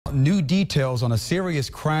New details on a serious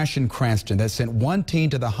crash in Cranston that sent one teen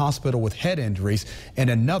to the hospital with head injuries and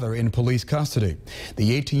another in police custody.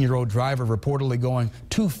 The 18-year-old driver reportedly going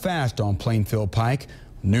too fast on Plainfield Pike.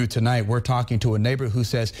 New tonight, we're talking to a neighbor who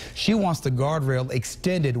says she wants the guardrail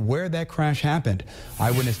extended where that crash happened.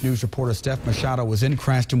 Eyewitness News reporter Steph Machado was in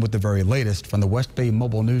Cranston with the very latest from the West Bay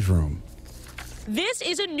Mobile Newsroom. This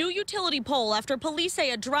is a new utility pole after police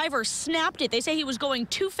say a driver snapped it. They say he was going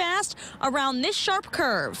too fast around this sharp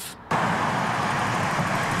curve.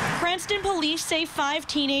 Cranston police say 5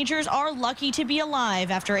 teenagers are lucky to be alive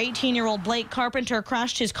after 18-year-old Blake Carpenter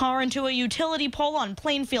crashed his car into a utility pole on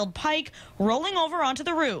Plainfield Pike, rolling over onto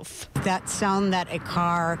the roof. That sound that a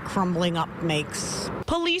car crumbling up makes.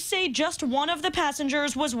 Police say just one of the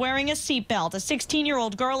passengers was wearing a seatbelt, a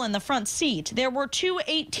 16-year-old girl in the front seat. There were 2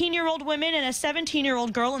 18-year-old women and a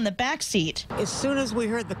 17-year-old girl in the back seat. As soon as we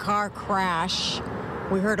heard the car crash,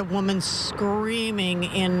 we heard a woman screaming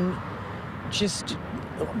in just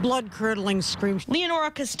blood-curdling screams.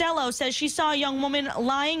 Leonora Costello says she saw a young woman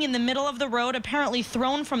lying in the middle of the road, apparently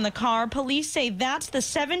thrown from the car. Police say that's the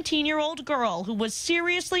 17-year-old girl who was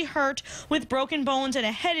seriously hurt with broken bones and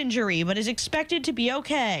a head injury, but is expected to be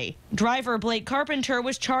okay. Driver Blake Carpenter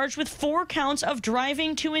was charged with 4 counts of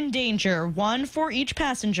driving to endanger, 1 for each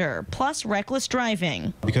passenger, plus reckless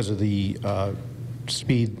driving. Because of the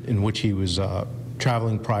speed in which he was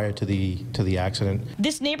traveling prior to the accident.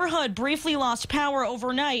 This neighborhood briefly lost power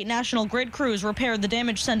overnight. National Grid crews repaired the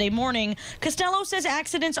damage Sunday morning. Costello says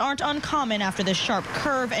accidents aren't uncommon after this sharp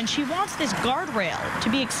curve, and she wants this guardrail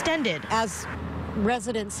to be extended. As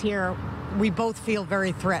residents here, we both feel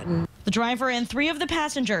very threatened. The driver and 3 of the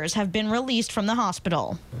passengers have been released from the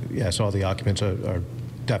hospital. Yes, all the occupants are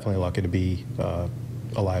definitely lucky to be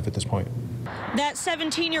alive at this point. That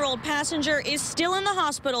 17-year-old passenger is still in the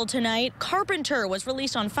hospital tonight. Carpenter was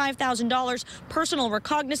released on $5,000 personal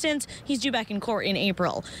recognizance. He's due back in court in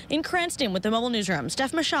April. In Cranston with the Mobile Newsroom,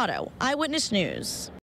 Steph Machado, Eyewitness News.